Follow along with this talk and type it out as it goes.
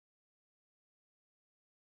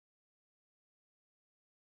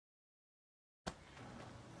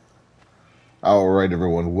Alright,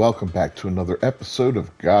 everyone, welcome back to another episode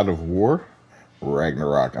of God of War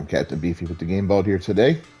Ragnarok. I'm Captain Beefy with the Game Ball here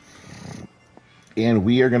today, and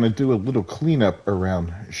we are going to do a little cleanup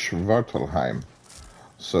around Svartalheim.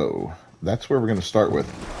 So, that's where we're going to start with.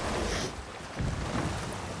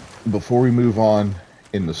 Before we move on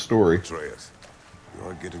in the story... Atreus,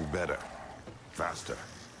 you're getting better. Faster.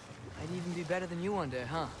 I'd even be better than you one day,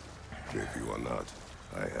 huh? If you are not,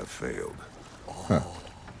 I have failed. Huh.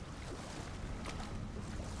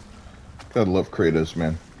 Gotta love Kratos,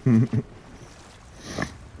 man.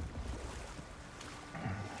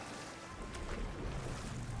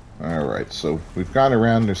 Alright, so we've gone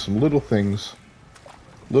around. There's some little things,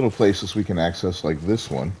 little places we can access, like this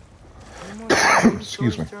one.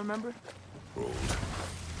 Excuse me. Hold. We will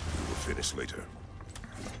finish later.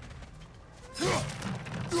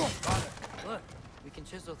 Father, look. We can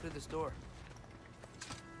chisel through this door.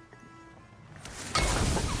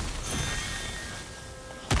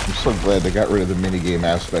 I'm so glad they got rid of the minigame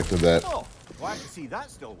aspect of that. Oh, glad to see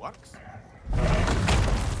that still works. I'm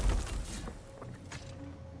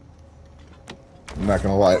not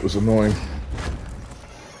gonna lie, it was annoying.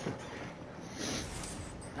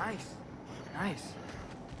 Nice. Nice.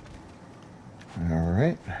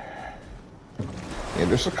 Alright. Yeah,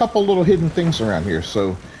 there's a couple little hidden things around here,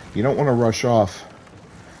 so you don't want to rush off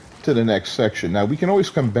to the next section. Now, we can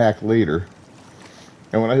always come back later.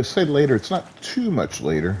 And when I say later, it's not too much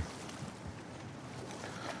later.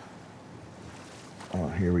 Oh,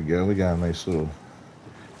 here we go. We got a nice little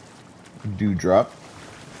dewdrop.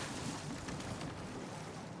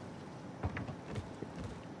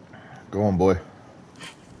 Go on, boy.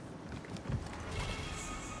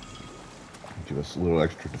 Give us a little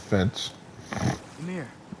extra defense. Ymir,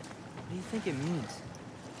 what do you think it means?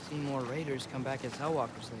 Seeing more raiders come back as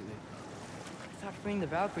Hellwalkers lately. I thought freeing the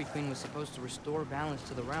Valkyrie Queen was supposed to restore balance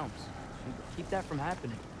to the realms and keep that from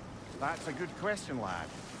happening. That's a good question, lad.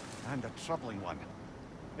 And a troubling one.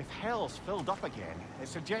 If Hell's filled up again, it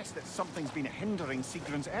suggests that something's been hindering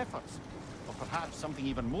Sigrun's efforts. Or perhaps something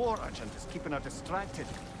even more urgent is keeping her distracted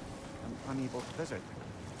and unable to visit.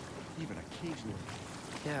 Even occasionally.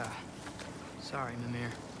 Yeah. Sorry, Mimir.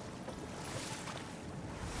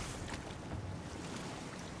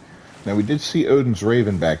 Now, we did see Odin's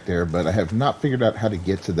Raven back there, but I have not figured out how to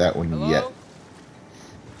get to that one Hello? yet.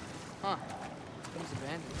 Huh. Things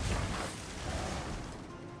abandoned.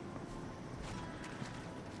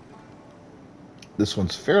 This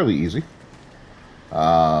one's fairly easy.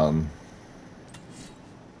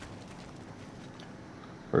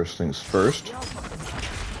 First things first.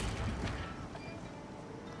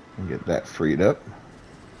 Get that freed up.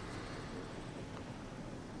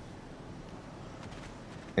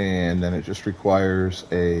 And then it just requires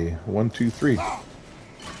a 1, 2, 3. Gotta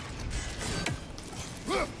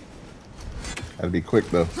be quick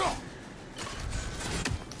though.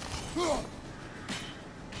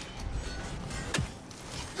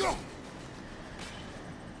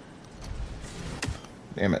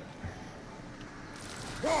 Damn it.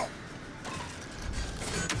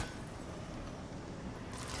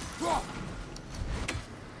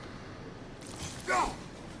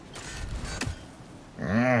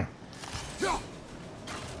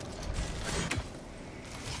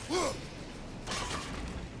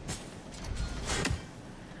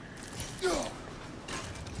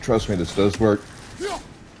 Trust me, this does work.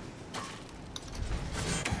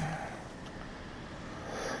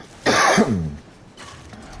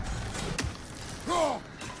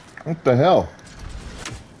 What the hell?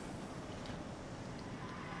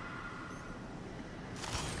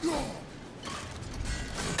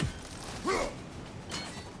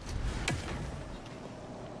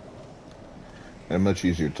 Had a much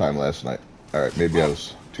easier time last night. Alright, maybe I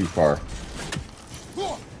was too far.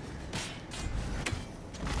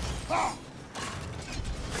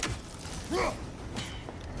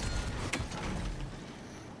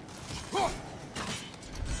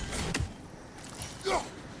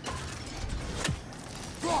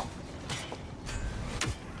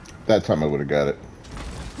 That time I would have got it.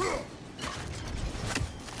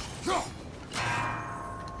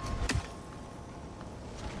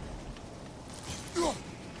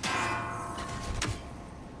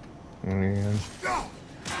 And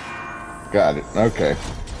got it. Okay.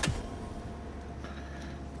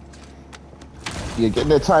 Yeah, getting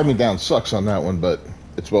that timing down sucks on that one, but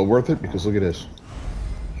it's well worth it because look at this.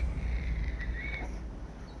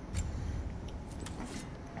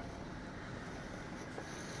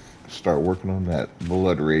 Start working on that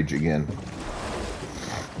blood rage again.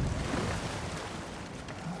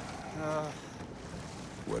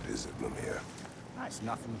 What is it, Mimir? That's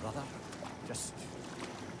nothing, brother. Just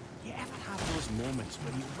You ever have those moments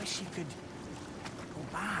when you wish you could go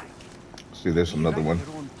back? See, there's another one.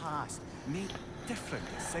 Your own past, make different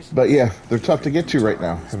decisions. But yeah, they're tough to get to right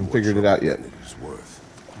now. Haven't figured it out yet.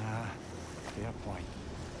 Ah, fair point.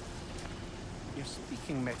 You're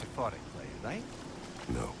speaking metaphorically, right?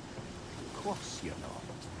 No. Of course you're not.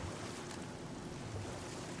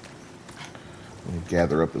 Let me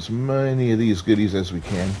gather up as many of these goodies as we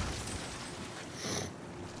can.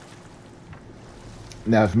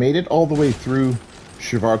 Now, I've made it all the way through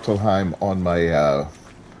Schwartalheim on my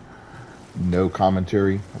no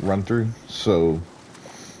commentary run through, so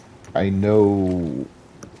I know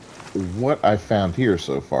what I found here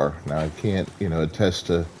so far. Now, I can't, attest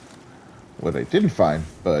to what I didn't find,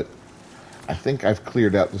 but I think I've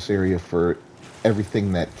cleared out this area for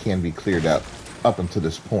everything that can be cleared out up until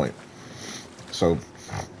this point. So,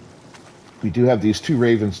 we do have these 2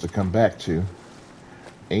 ravens to come back to,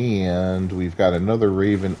 and we've got another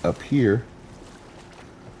raven up here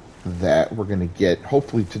that we're going to get,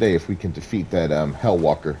 hopefully today, if we can defeat that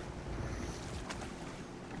Hellwalker.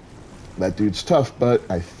 That dude's tough, but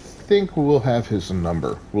I think we'll have his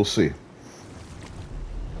number. We'll see.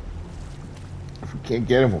 If we can't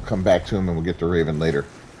get him, we'll come back to him and we'll get the raven later.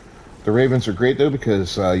 The ravens are great, though,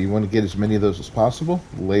 because you want to get as many of those as possible.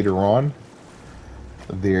 Later on,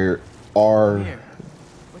 there are... Here.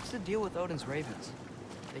 What's the deal with Odin's ravens?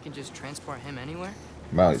 They can just transport him anywhere?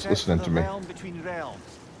 Wow, he's listening to me. Realm between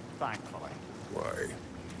realms, thankfully. Why?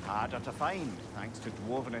 Harder to find, thanks to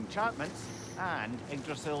dwarven enchantments and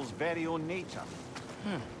Yggdrasil's very own nature.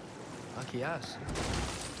 Lucky us.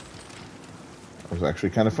 It was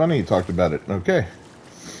actually kind of funny he talked about it. Okay.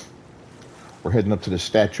 We're heading up to the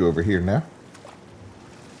statue over here now.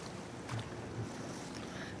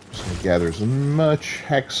 Just going to gather as much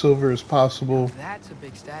hex silver as possible. That's a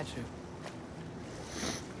big statue.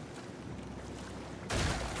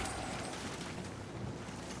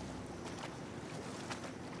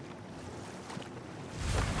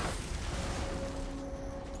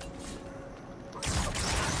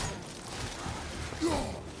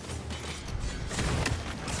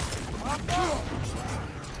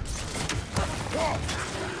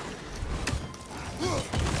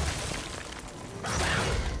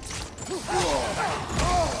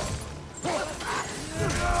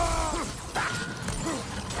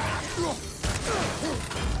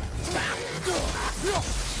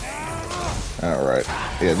 Alright.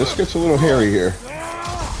 Yeah, this gets a little hairy here.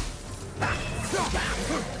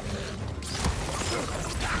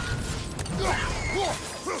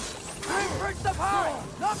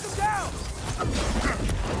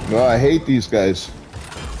 Oh, I hate these guys.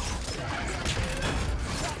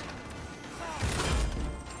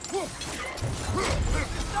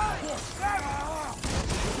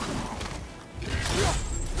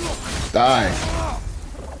 Die.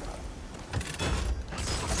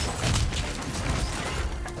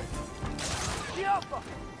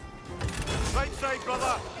 Right side,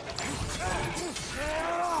 brother!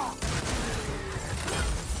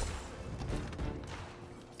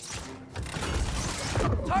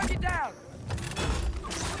 Target down!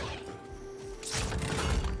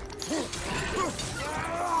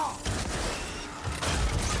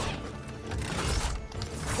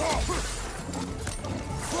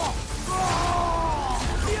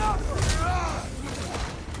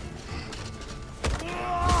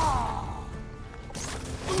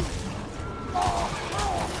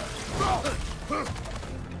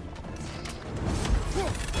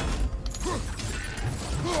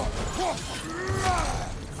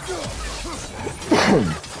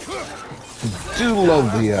 Do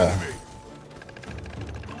love the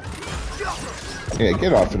yeah,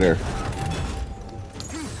 get off of there.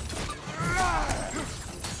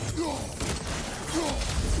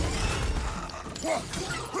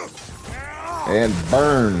 And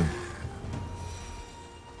burn.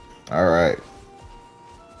 All right.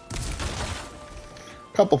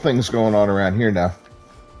 Couple things going on around here now.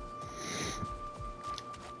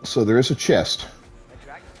 So there is a chest. That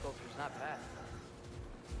dragon sculpture's not bad.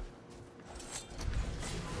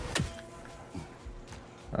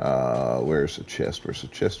 Where's the chest? Where's the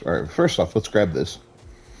chest? All right, first off, let's grab this.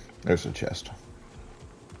 There's the chest.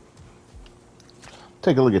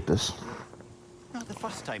 Take a look at this. Not the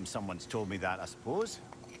first time someone's told me that, I suppose.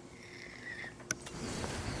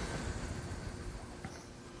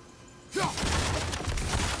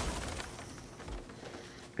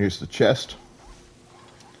 Here's the chest.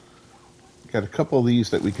 Got a couple of these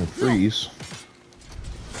that we can freeze.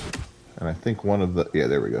 And I think one of the... Yeah,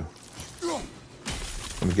 there we go.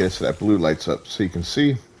 Let me get us so that blue lights up so you can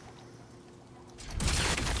see.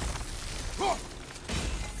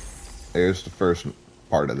 There's the first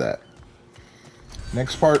part of that.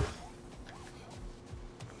 Next part.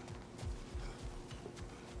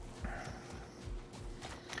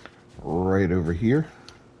 Right over here.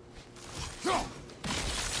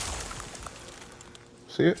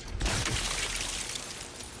 See it?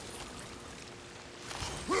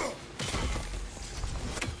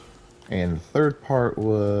 And the third part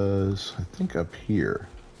was, I think, up here.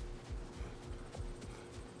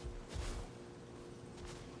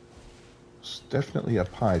 It's definitely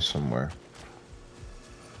up high somewhere.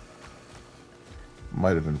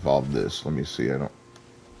 Might have involved this. Let me see. I don't...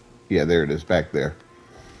 Yeah, there it is, back there.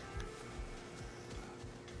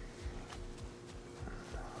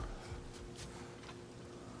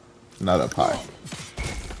 Not up high.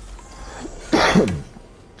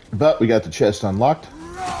 But we got the chest unlocked.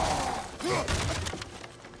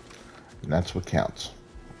 And that's what counts.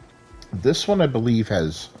 This one, I believe,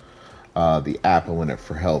 has the apple in it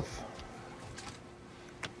for health.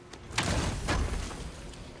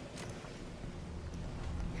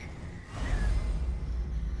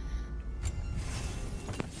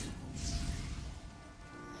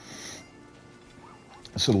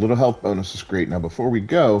 So the little health bonus is great. Now, before we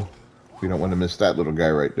go, we don't want to miss that little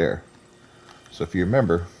guy right there. So if you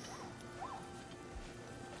remember,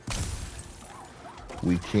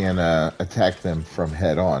 we can attack them from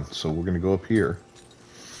head on. So we're going to go up here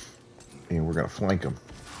and we're going to flank them.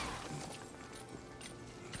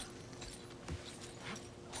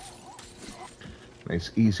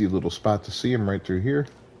 Nice easy little spot to see them right through here.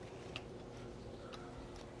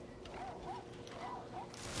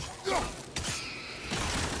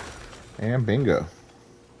 And bingo.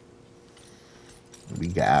 We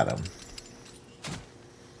got him.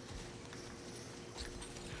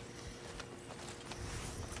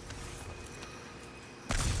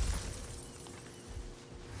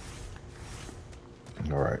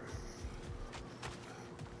 All right.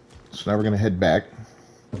 So now we're going to head back.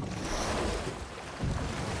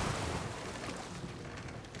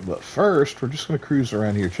 But first, we're just going to cruise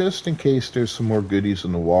around here just in case there's some more goodies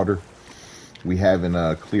in the water. We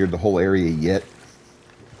haven't cleared the whole area yet.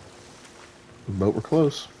 But we're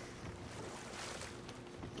close.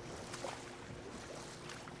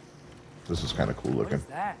 This is kind of cool looking. What is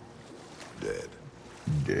that? Dead.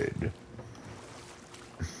 Dead.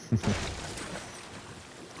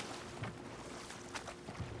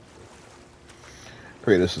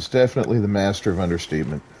 Kratos is definitely the master of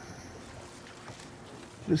understatement.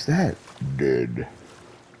 What is that? Dead.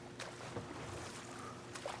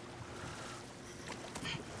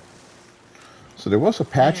 So there was a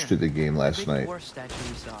patch to the game last night. Dwarf statue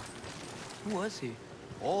we saw. Who was he?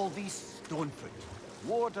 All these Stonefoot,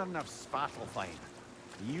 warden of Svartalfheim.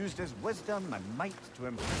 He used his wisdom and might to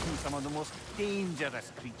imprison some of the most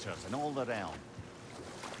dangerous creatures in all the realm.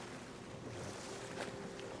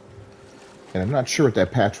 And I'm not sure what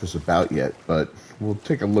that patch was about yet, but we'll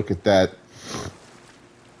take a look at that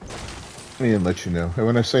and let you know. And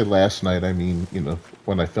when I say last night, I mean, you know,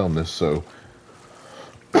 when I filmed this, so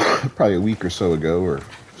probably a week or so ago, or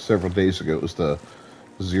several days ago. It was the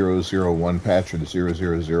 001 patch or the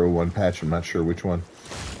 0001 patch. I'm not sure which one.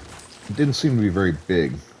 It didn't seem to be very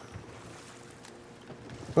big,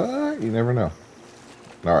 but you never know.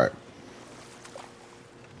 All right.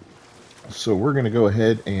 So we're going to go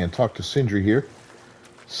ahead and talk to Sindri here,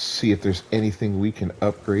 see if there's anything we can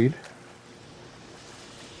upgrade.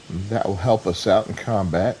 That will help us out in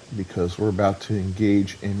combat because we're about to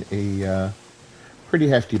engage in a pretty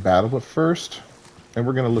hefty battle. But first, and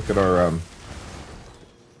we're going to look at our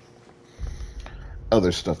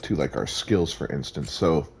other stuff too, like our skills, for instance.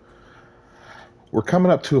 So we're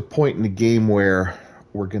coming up to a point in the game where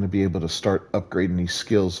we're going to be able to start upgrading these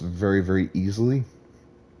skills very, very easily.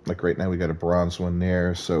 Like right now, we got a bronze one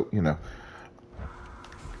there, so, you know.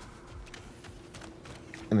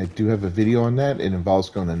 And I do have a video on that. It involves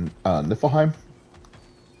going to Niflheim,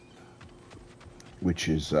 which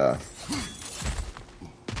is I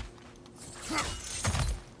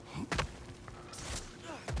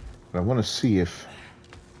want to see if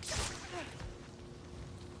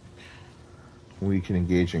we can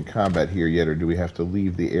engage in combat here yet, or do we have to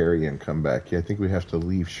leave the area and come back? Yeah, I think we have to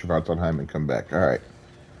leave Svartalfheim and come back. All right.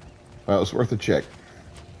 Well, it's worth a check.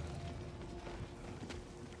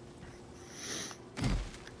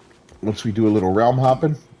 Once we do a little realm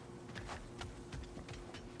hopping,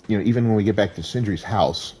 you know, even when we get back to Sindri's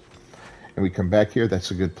house and we come back here, that's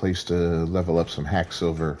a good place to level up some hack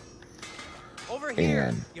silver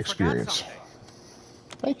and experience.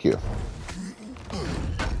 Thank you.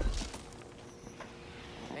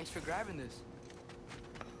 Thanks for grabbing this.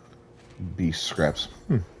 Beast scraps.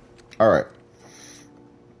 All right.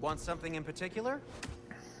 Want something in particular?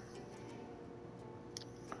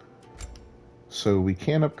 so we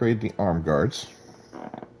can upgrade the arm guards.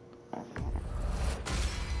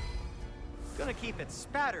 Gonna keep it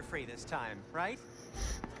spatter-free this time, right?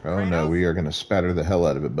 Oh no, we are going to spatter the hell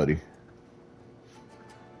out of it, buddy.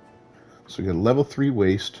 So we got level 3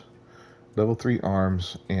 waist, level 3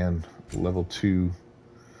 arms, and level 2.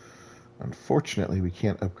 Unfortunately, we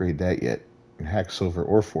can't upgrade that yet. Hack silver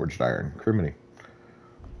or forged iron. Criminy.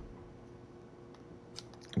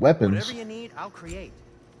 Weapons. Whatever you need, I'll create.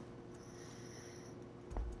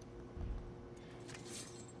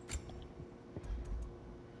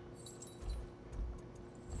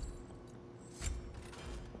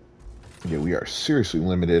 Yeah, we are seriously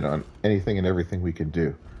limited on anything and everything we can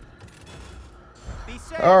do.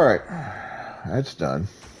 Alright, that's done.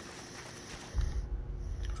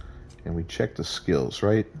 And we check the skills,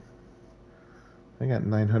 right? I got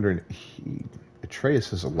 900.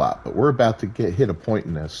 Atreus is a lot, but we're about to hit a point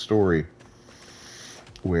in this story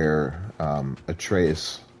where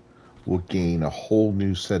Atreus will gain a whole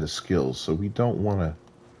new set of skills. So we don't want to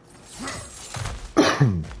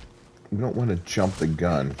we don't want to jump the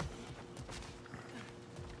gun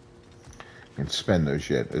and spend those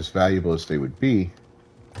yet, as valuable as they would be.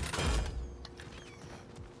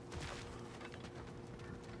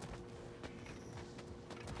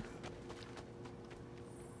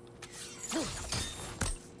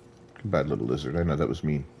 Bad little lizard. I know that was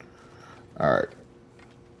mean. Alright.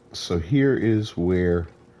 So here is where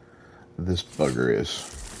this bugger is.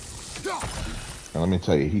 Now let me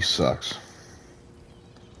tell you, he sucks.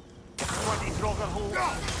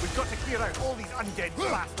 We've got to clear out all these undead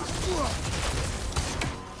bastards.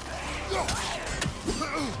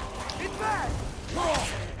 It's bad!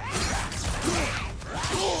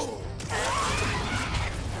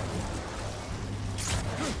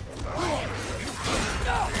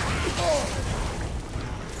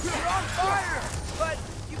 You're on fire! But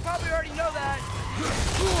you probably already know that.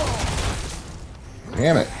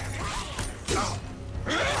 Damn it.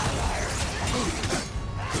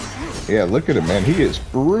 Yeah, look at him, man. He is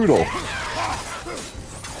brutal.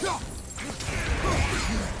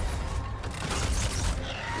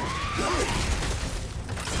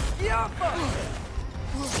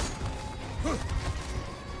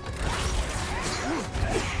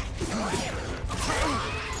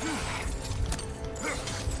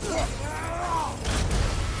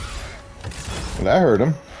 Well, that hurt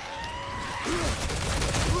him.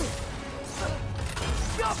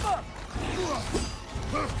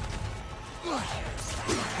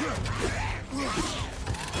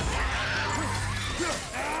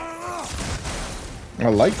 I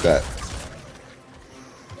like that.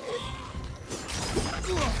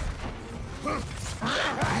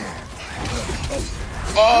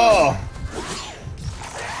 Oh!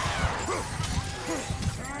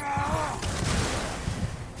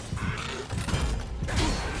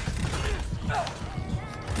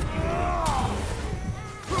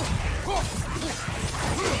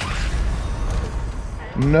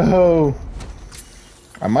 No.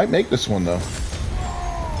 I might make this one though.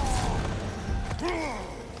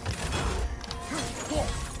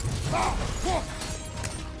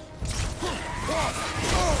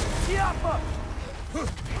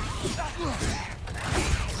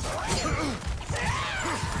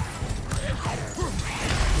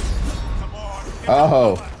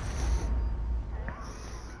 Oh.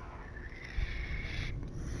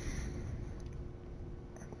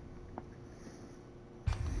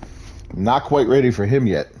 Not quite ready for him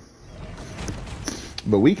yet.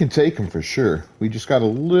 But we can take him for sure. We just got a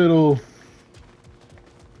little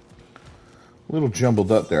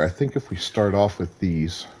jumbled up there. I think if we start off with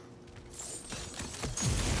these.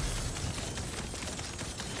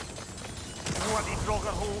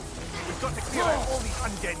 We've got to clear out all these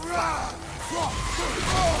undead bastards.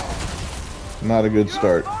 Not a good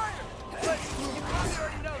start.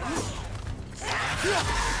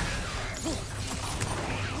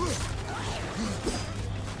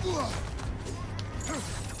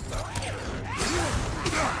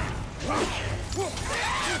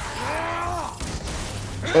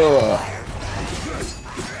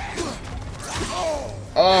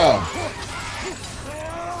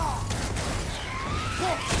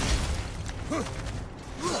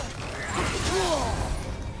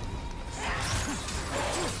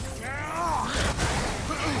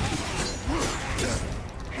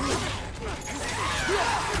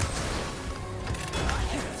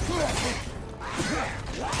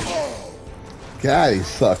 God, he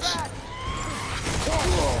sucks.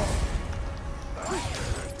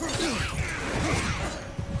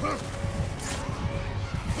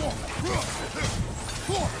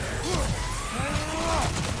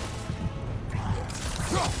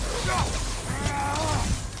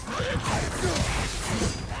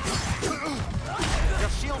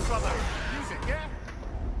 brother. Use it, yeah?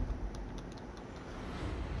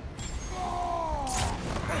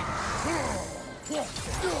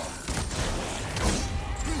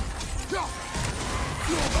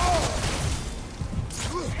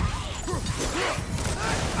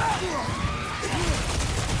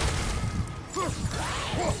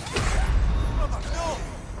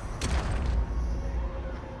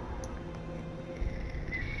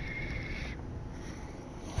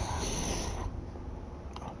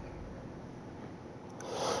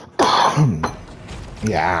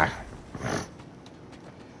 Yeah.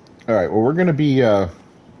 All right. Well, we're gonna be.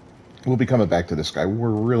 We'll be coming back to this guy. We're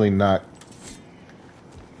really not.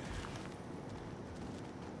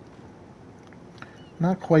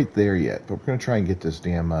 Not quite there yet, but we're gonna try and get this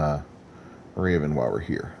damn Raven while we're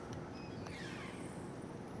here.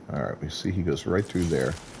 All right. We see he goes right through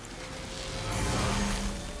there.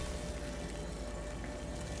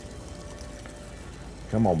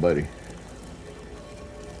 Come on, buddy.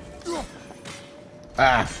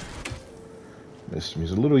 Ah! Missed him.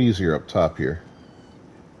 He's a little easier up top here.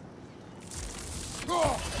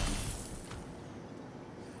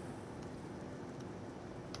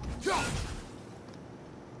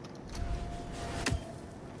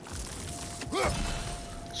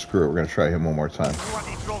 Screw it, we're gonna try him one more time.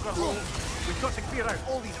 We've got to clear out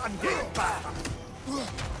all these undead bastards.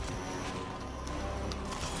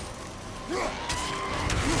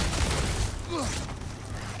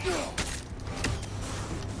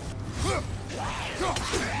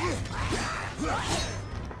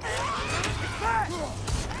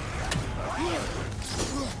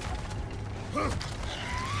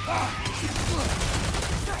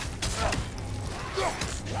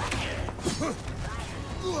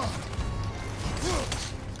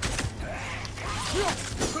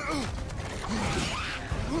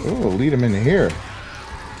 Oh, lead him in here.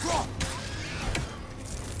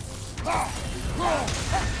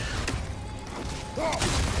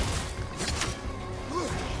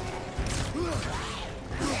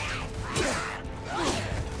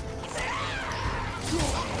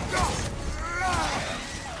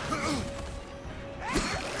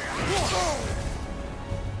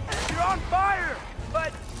 You're on fire!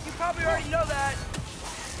 But you probably already know that.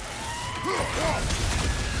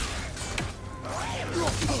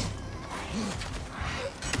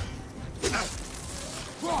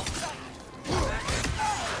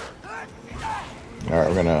 All right,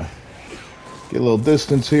 we're gonna get a little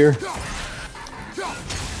distance here.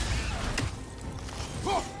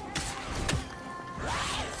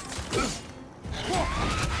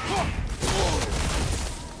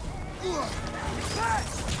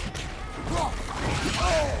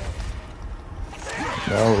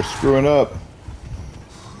 Now we're screwing up.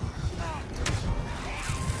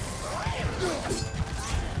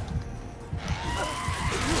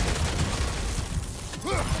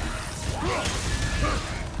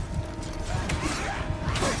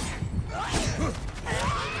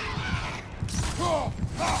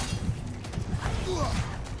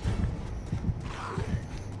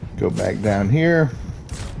 Go back down here.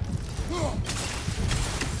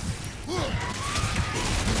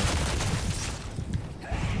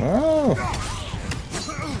 Oh.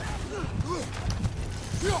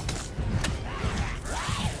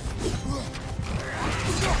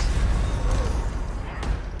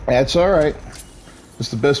 That's all right. It's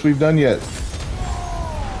the best we've done yet.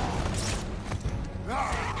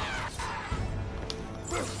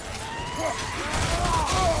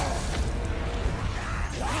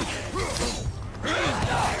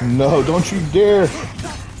 No, don't you dare.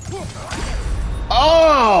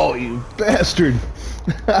 Oh, you bastard.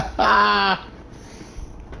 All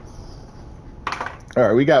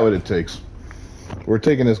right, we got what it takes. We're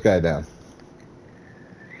taking this guy down.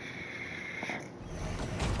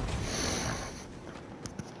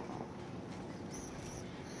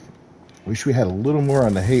 Wish we had a little more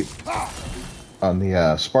on the hate on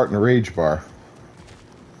the Spartan Rage bar.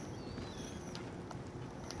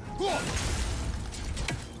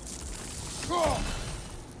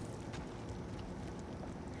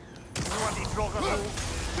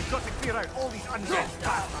 We've got to clear out all these undead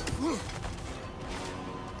bastards.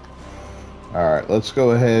 All right, let's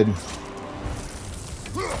go ahead.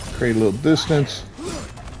 Create a little distance.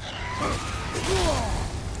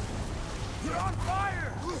 You're on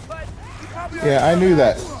fire! But you probably Yeah, I knew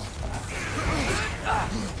that.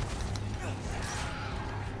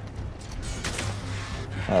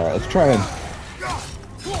 All right, let's try and.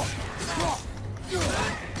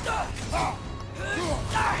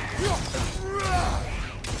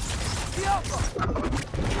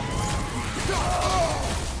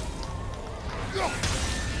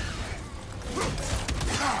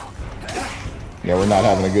 Yeah, we're not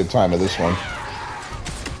having a good time with this one.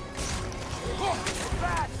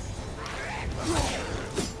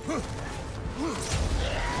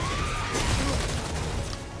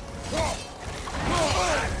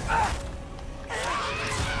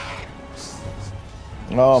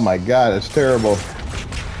 Oh my god, it's terrible.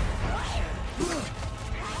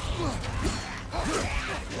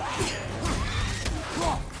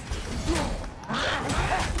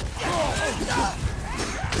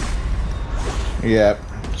 Yeah,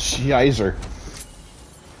 Shizer.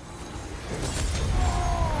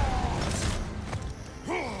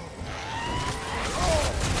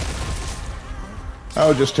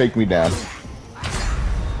 Oh, just take me down.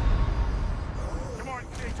 Come on,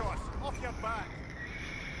 Kratos, off your back.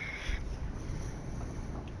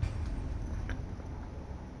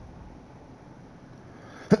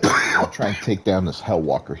 I'll try and take down this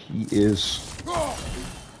Hellwalker.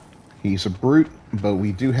 He's a brute, but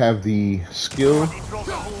we do have the skill We've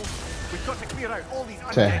got to clear out all these to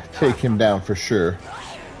undead take him down for sure.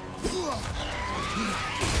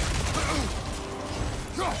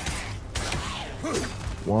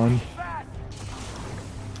 One.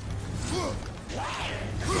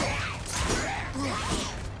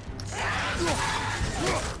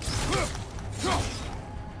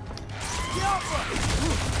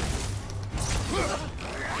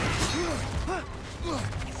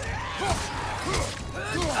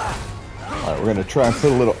 Alright, we're gonna try and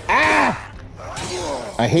put a little... Ah!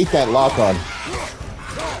 I hate that lock on.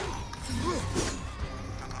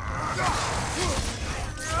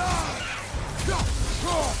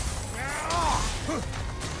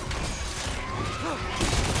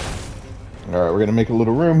 Alright, we're gonna make a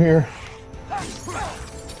little room here.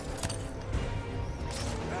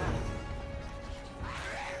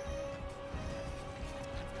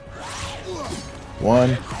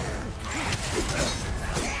 One.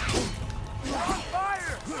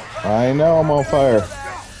 I know I'm on fire.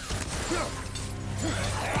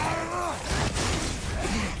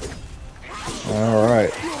 All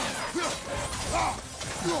right.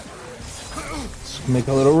 Let's make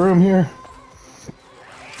a little room here.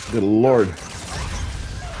 Good Lord.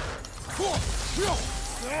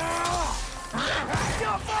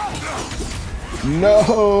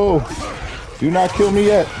 No! Do not kill me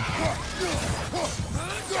yet.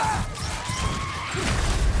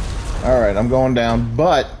 All right, I'm going down,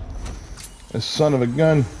 but this son of a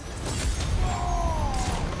gun.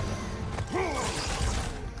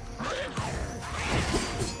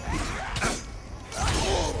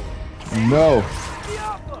 No.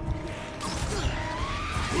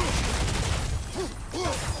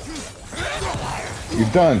 You're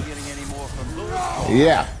done.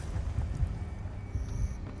 Yeah.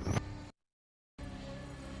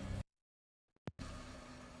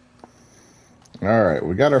 All right,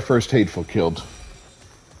 we got our first hateful killed.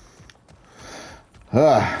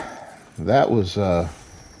 That was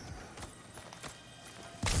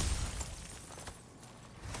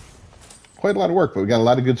quite a lot of work, but we got a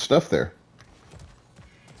lot of good stuff there.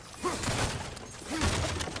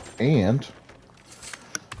 And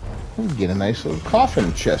we get a nice little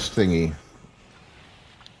coffin chest thingy.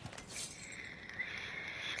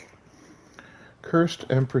 Cursed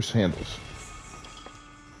Empress handles.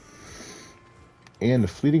 And the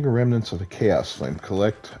fleeting remnants of a chaos flame.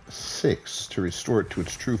 Collect 6 to restore it to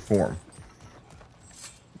its true form.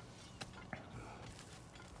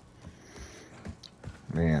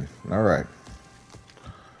 Man, alright.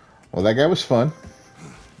 Well, that guy was fun.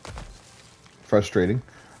 Frustrating.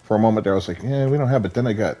 For a moment there I was like, yeah, we don't have it. Then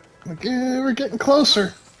I got, like, yeah, we're getting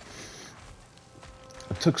closer.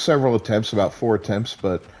 It took several attempts, about 4 attempts,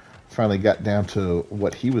 but finally got down to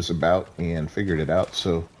what he was about and figured it out,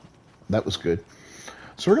 so that was good.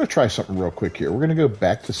 So we're going to try something real quick here. We're going to go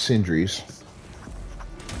back to Sindri's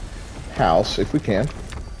house, if we can.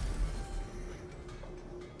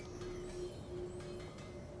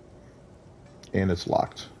 And it's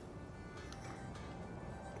locked.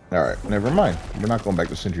 Alright, never mind. We're not going back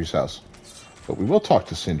to Sindri's house. But we will talk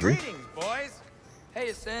to Sindri. Greetings, boys.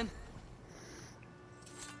 Hey, Sin.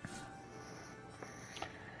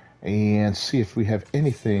 And see if we have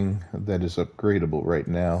anything that is upgradable right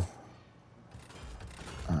now.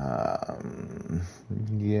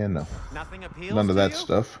 Yeah, no. Nothing appeals None of to that you?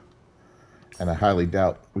 stuff. And I highly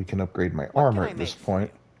doubt we can upgrade my armor at this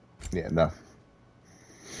point. Yeah, no.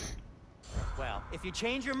 Well, if you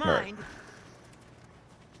change your right. mind,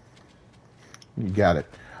 You got it.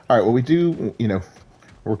 Alright, well we do, you know,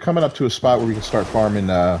 we're coming up to a spot where we can start farming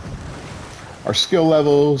our skill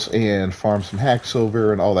levels and farm some hack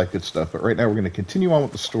silver and all that good stuff. But right now we're going to continue on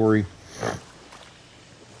with the story.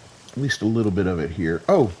 At least a little bit of it here.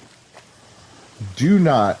 Oh! do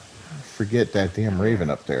not forget that damn raven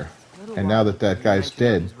up there. And now that that guy's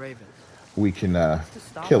dead, we can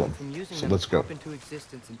kill him. So let's go. Into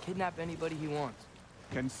existence and kidnap anybody he wants.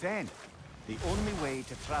 Consent. The only way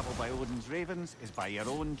to travel by Odin's ravens is by your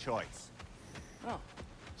own choice. Oh,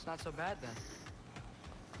 it's not so bad then.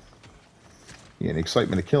 Yeah, the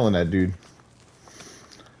excitement of killing that dude.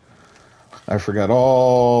 I forgot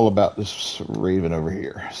all about this raven over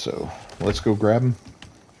here. So let's go grab him.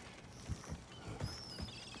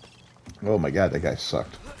 Oh my god, that guy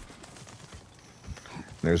sucked.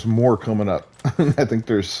 There's more coming up. I think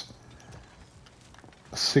there's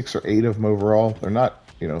 6 or 8 of them overall. They're not,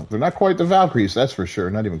 you know, they're not quite the Valkyries, that's for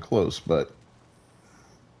sure. Not even close, but...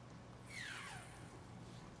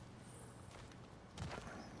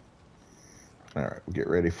 Alright, we'll get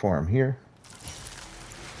ready for him here.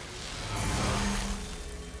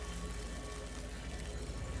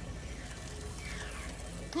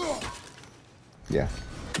 Yeah,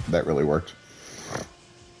 that really worked.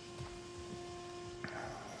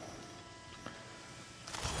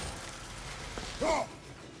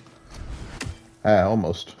 Ah,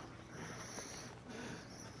 almost.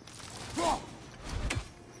 Yeah,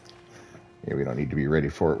 we don't need to be ready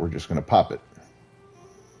for it. We're just going to pop it.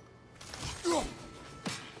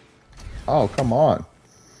 Oh, come on.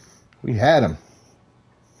 We had him.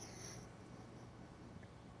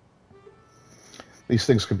 These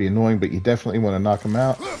things can be annoying, but you definitely want to knock them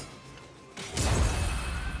out.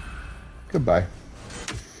 Goodbye.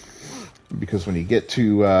 Because when you get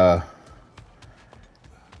to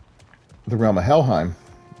the realm of Helheim,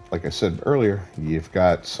 like I said earlier, you've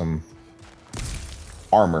got some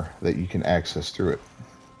armor that you can access through it.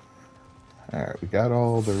 Alright, we got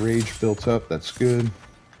all the rage built up. That's good.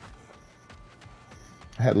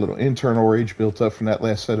 I had a little internal rage built up from that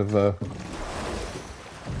last set of that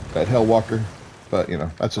Hellwalker. But, you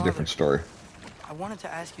know, that's a different story. I wanted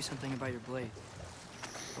to ask you something about your blades.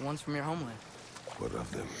 The ones from your homeland. What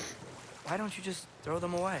of them? Why don't you just throw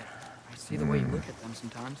them away? I see the way you look at them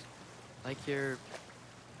sometimes. Like you're...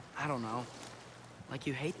 I don't know. Like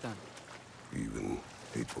you hate them. Even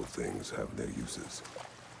hateful things have their uses.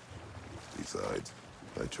 Besides,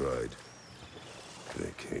 I tried.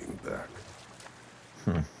 They came back.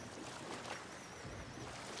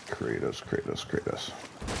 Kratos, Kratos, Kratos.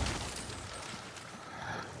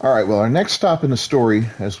 Alright, well, our next stop in the story,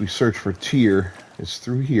 as we search for Tyr, is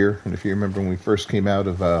through here. And if you remember when we first came out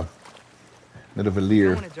of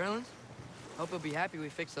Nidavellir... Hope he'll be happy we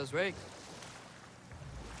fixed those rigs.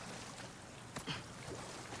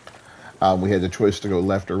 We had the choice to go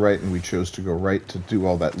left or right, and we chose to go right to do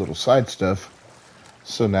all that little side stuff.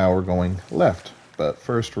 So now we're going left. But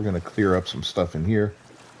first, we're going to clear up some stuff in here.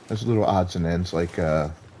 There's little odds and ends, like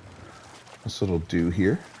this little do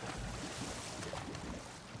here.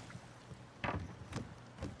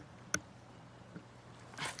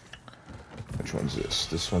 Which one's this?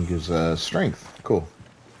 This one gives strength. Cool.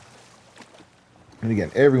 And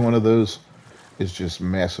again, every one of those is just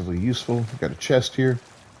massively useful. We've got a chest here.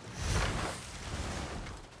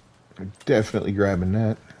 I'm definitely grabbing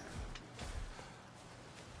that.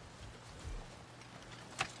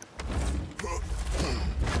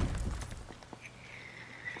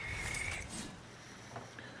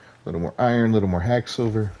 A little more iron, a little more hack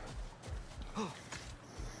silver.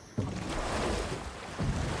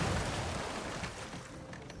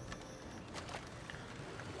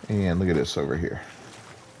 And look at this over here.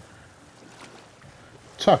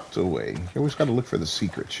 Tucked away. You always got to look for the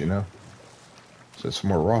secrets, you know? So some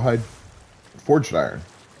more rawhide. Forged iron.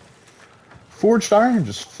 Forged iron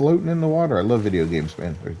just floating in the water. I love video games,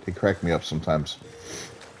 man. They crack me up sometimes.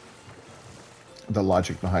 The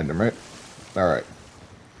logic behind them, right? Alright.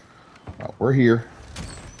 Well, we're here.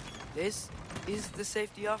 This is the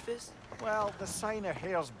safety office? Well, the sign a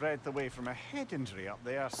hair's breadth away from a head injury up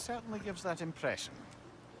there certainly gives that impression.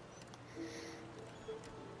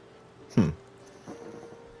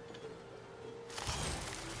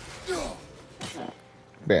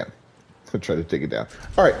 Bam. I'll try to take it down.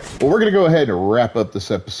 Alright, well, we're going to go ahead and wrap up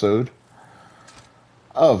this episode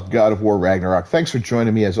of God of War Ragnarok. Thanks for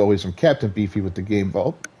joining me. As always, I'm Captain Beefy with the Game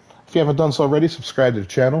Vault. If you haven't done so already, subscribe to the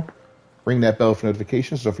channel. Ring that bell for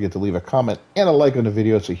notifications. Don't forget to leave a comment and a like on the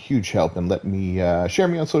video. It's a huge help. And let me share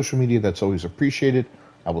me on social media. That's always appreciated.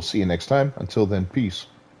 I will see you next time. Until then, peace.